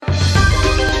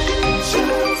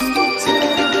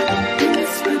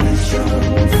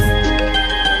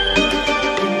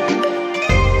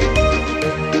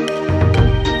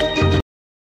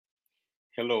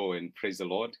praise the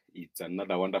Lord. It's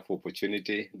another wonderful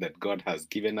opportunity that God has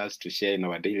given us to share in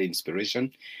our daily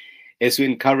inspiration as we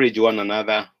encourage one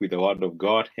another with the Word of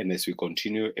God and as we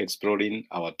continue exploring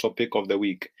our topic of the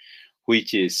week,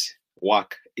 which is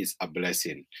work is a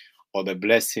blessing, or the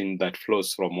blessing that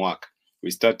flows from work. We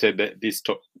started this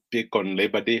topic on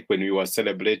Labor Day when we were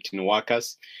celebrating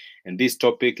workers, and this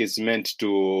topic is meant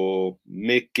to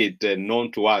make it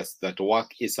known to us that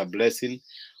work is a blessing.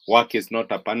 Work is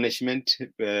not a punishment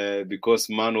because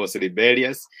man was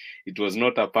rebellious. It was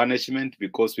not a punishment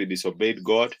because we disobeyed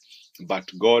God, but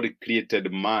God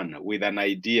created man with an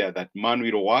idea that man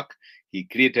will work. He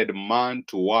created man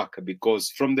to work because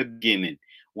from the beginning,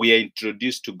 we are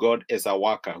introduced to God as a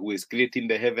worker who is creating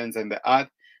the heavens and the earth,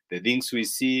 the things we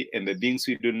see and the things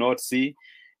we do not see,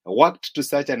 worked to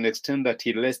such an extent that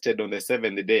he rested on the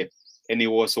seventh day. And he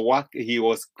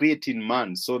was creating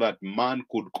man so that man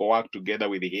could work together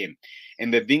with him.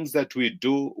 And the things that we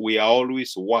do, we are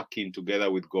always working together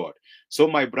with God. So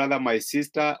my brother, my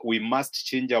sister, we must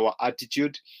change our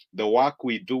attitude. The work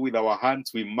we do with our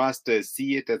hands, we must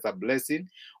see it as a blessing.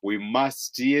 We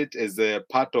must see it as a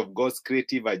part of God's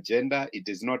creative agenda. It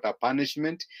is not a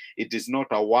punishment. It is not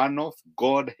a one-off.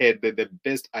 God had the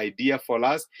best idea for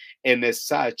us. And as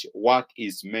such, work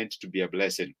is meant to be a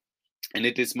blessing. And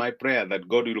it is my prayer that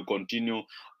God will continue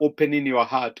opening your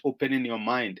heart, opening your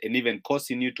mind, and even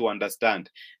causing you to understand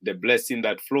the blessing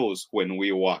that flows when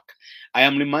we work. I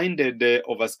am reminded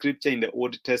of a scripture in the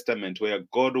Old Testament where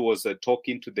God was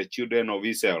talking to the children of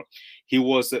Israel. He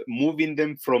was moving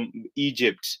them from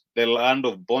Egypt, the land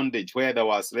of bondage where there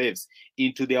were slaves,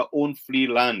 into their own free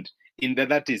land.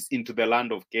 That is into the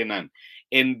land of Canaan.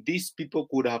 And these people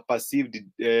could have perceived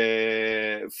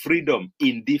freedom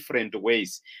in different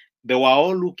ways. They were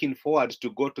all looking forward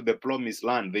to go to the promised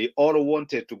land. They all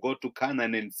wanted to go to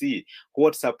Canaan and see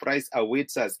what surprise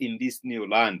awaits us in this new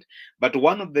land. But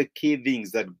one of the key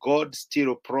things that God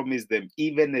still promised them,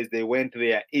 even as they went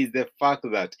there, is the fact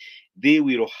that they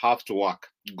will have to work.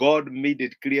 God made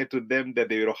it clear to them that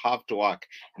they will have to work.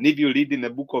 And if you read in the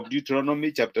book of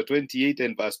Deuteronomy, chapter 28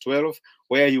 and verse 12,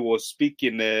 where he was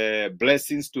speaking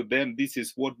blessings to them, this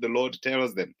is what the Lord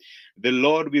tells them. The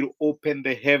Lord will open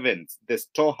the heavens, the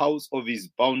storehouse of his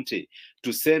bounty,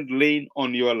 to send rain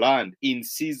on your land in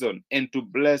season and to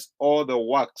bless all the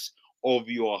works of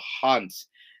your hands.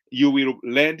 You will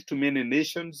lend to many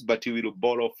nations, but you will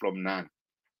borrow from none.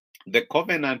 The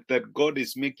covenant that God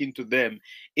is making to them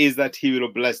is that he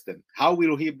will bless them. How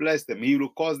will he bless them? He will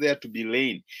cause there to be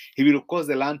rain. He will cause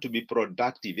the land to be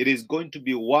productive. It is going to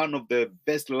be one of the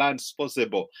best lands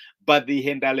possible, but they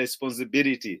had a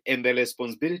responsibility, and the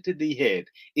responsibility they had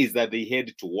is that they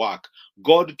had to work.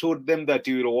 God told them that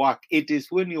you will work. It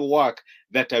is when you work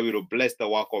that I will bless the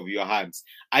work of your hands.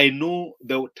 I know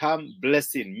the term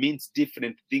blessing means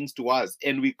different things to us,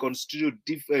 and we constitute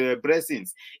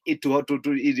blessings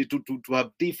to have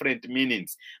different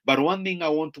meanings. But one thing I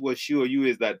want to assure you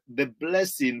is that the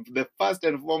blessing, the first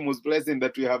and foremost blessing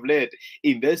that we have read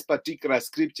in this particular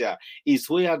scripture, is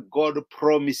where God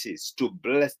promises to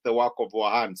bless the work of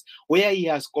our hands, where he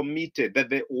has committed that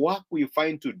the work we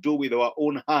find to do with our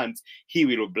own hands, he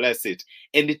will bless it.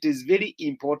 And it is very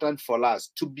important for us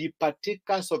to be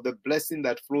partakers of the blessing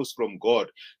that flows from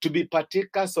God. To be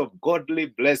partakers of godly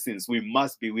blessings, we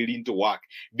must be willing to work,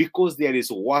 because there is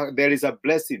a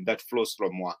blessing that flows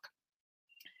from work.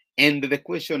 And the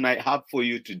question I have for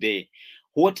you today,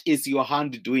 what is your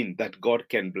hand doing that God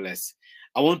can bless?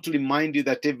 I want to remind you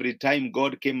that every time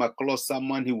God came across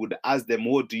someone, he would ask them,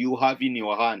 what do you have in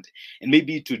your hand? And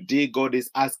maybe today God is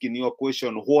asking you a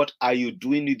question, what are you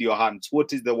doing with your hands?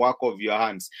 What is the work of your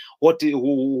hands? What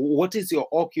is your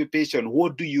occupation?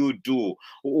 What do you do?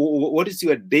 What is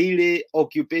your daily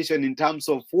occupation in terms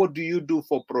of what do you do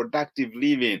for productive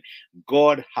living?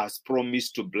 God has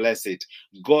promised to bless it.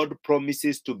 God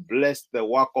promises to bless the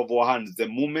work of our hands. The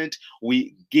moment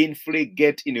we gainfully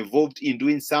get involved in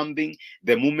doing something,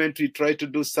 the moment we try to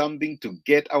do something to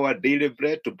get our daily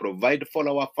bread, to provide for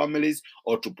our families,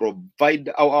 or to provide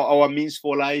our means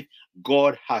for life,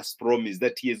 God has promised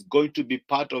that he is going to be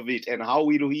part of it. And how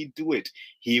will he do it?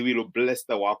 He will bless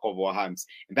the work of our hands.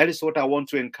 And that is what I want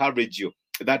to encourage you,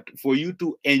 that for you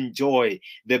to enjoy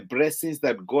the blessings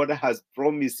that God has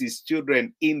promised his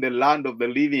children in the land of the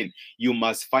living, you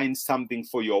must find something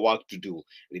for your work to do.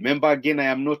 Remember, again, I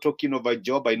am not talking of a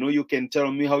job. I know you can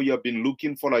tell me how you have been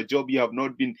looking for a job. You have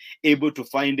not been able to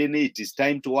find any. It is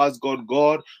time to ask God,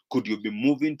 God, could you be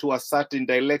moving to a certain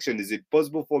direction? Is it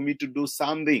possible for me to do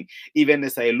something even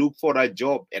as I look for a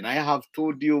job? And I have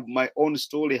told you my own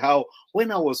story, how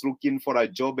when I was looking for a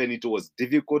job and it was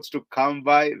difficult to come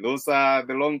by, those are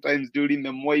the long times during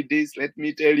the Moi days. Let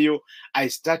me tell you, I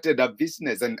started a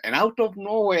business, and out of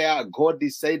nowhere, God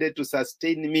decided to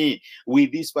sustain me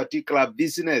with this particular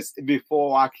business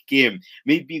before work came.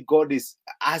 Maybe God is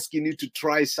asking you to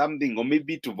try something, or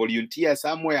maybe to volunteer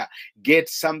somewhere, get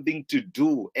something to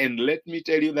do. And let me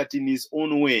tell you that in his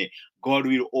own way, God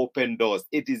will open doors.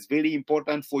 It is very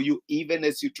important for you, even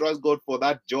as you trust God for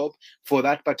that job, for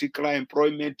that particular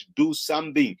employment, do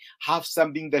something. Have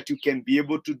something that you can be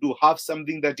able to do. Have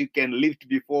something that you can lift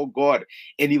before God.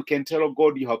 And you can tell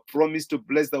God, you have promised to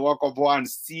bless the work of our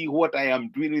hands. See what I am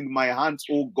doing with my hands,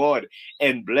 oh God,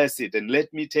 and bless it. And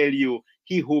let me tell you,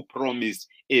 he who promised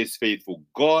is faithful.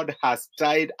 God has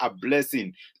tied a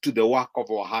blessing to the work of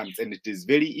our hands. And it is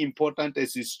very important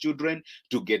as his children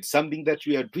to get something that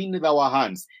we are doing with our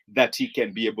hands that he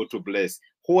can be able to bless.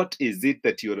 What is it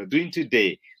that you are doing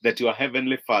today that your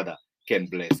heavenly Father can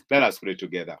bless? Let us pray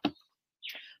together.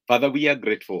 Father, we are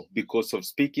grateful because of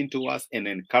speaking to us and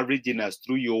encouraging us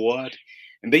through your word.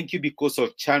 And thank you because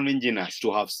of challenging us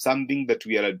to have something that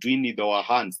we are doing with our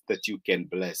hands that you can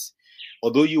bless.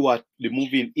 Although you are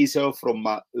removing Israel from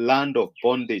a land of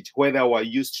bondage, where they were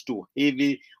used to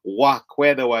heavy work,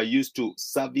 where they were used to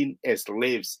serving as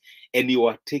slaves, and you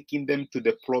are taking them to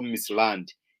the promised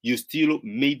land, you still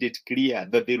made it clear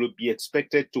that they will be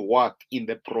expected to work in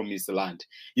the promised land.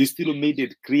 You still made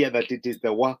it clear that it is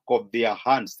the work of their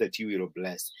hands that you will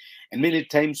bless. And many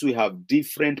times we have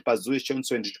different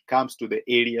persuasions when it comes to the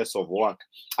areas of work.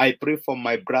 I pray for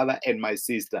my brother and my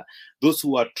sister, those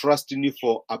who are trusting you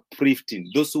for uplifting,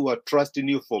 those who are trusting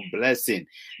you for blessing,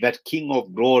 that King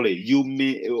of glory, you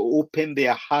may open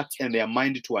their hearts and their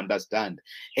mind to understand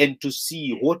and to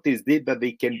see what is it that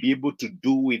they can be able to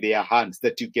do with their hands,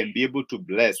 that you can be able to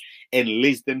bless and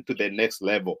raise them to the next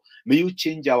level. May you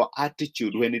change our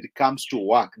attitude when it comes to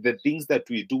work, the things that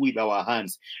we do with our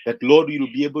hands, that Lord, you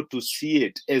will be able to see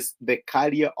it as the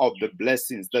carrier of the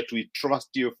blessings that we trust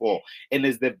you for, and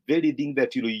as the very thing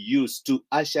that you will use to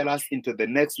usher us into the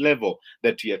next level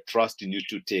that we are trusting you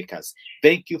to take us.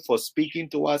 Thank you for speaking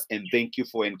to us, and thank you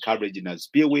for encouraging us.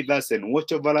 Be with us and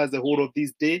watch over us the whole of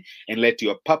this day, and let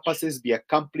your purposes be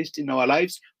accomplished in our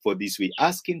lives. For this we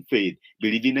ask in faith,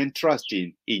 believing and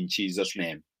trusting in Jesus'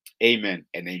 name. Amen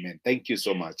and amen. Thank you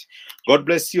so much. God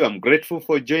bless you. I'm grateful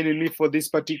for joining me for this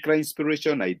particular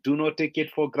inspiration. I do not take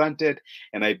it for granted.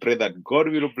 And I pray that God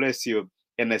will bless you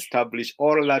and establish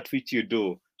all that which you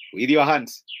do with your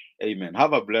hands. Amen.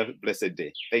 Have a blessed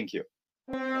day. Thank you.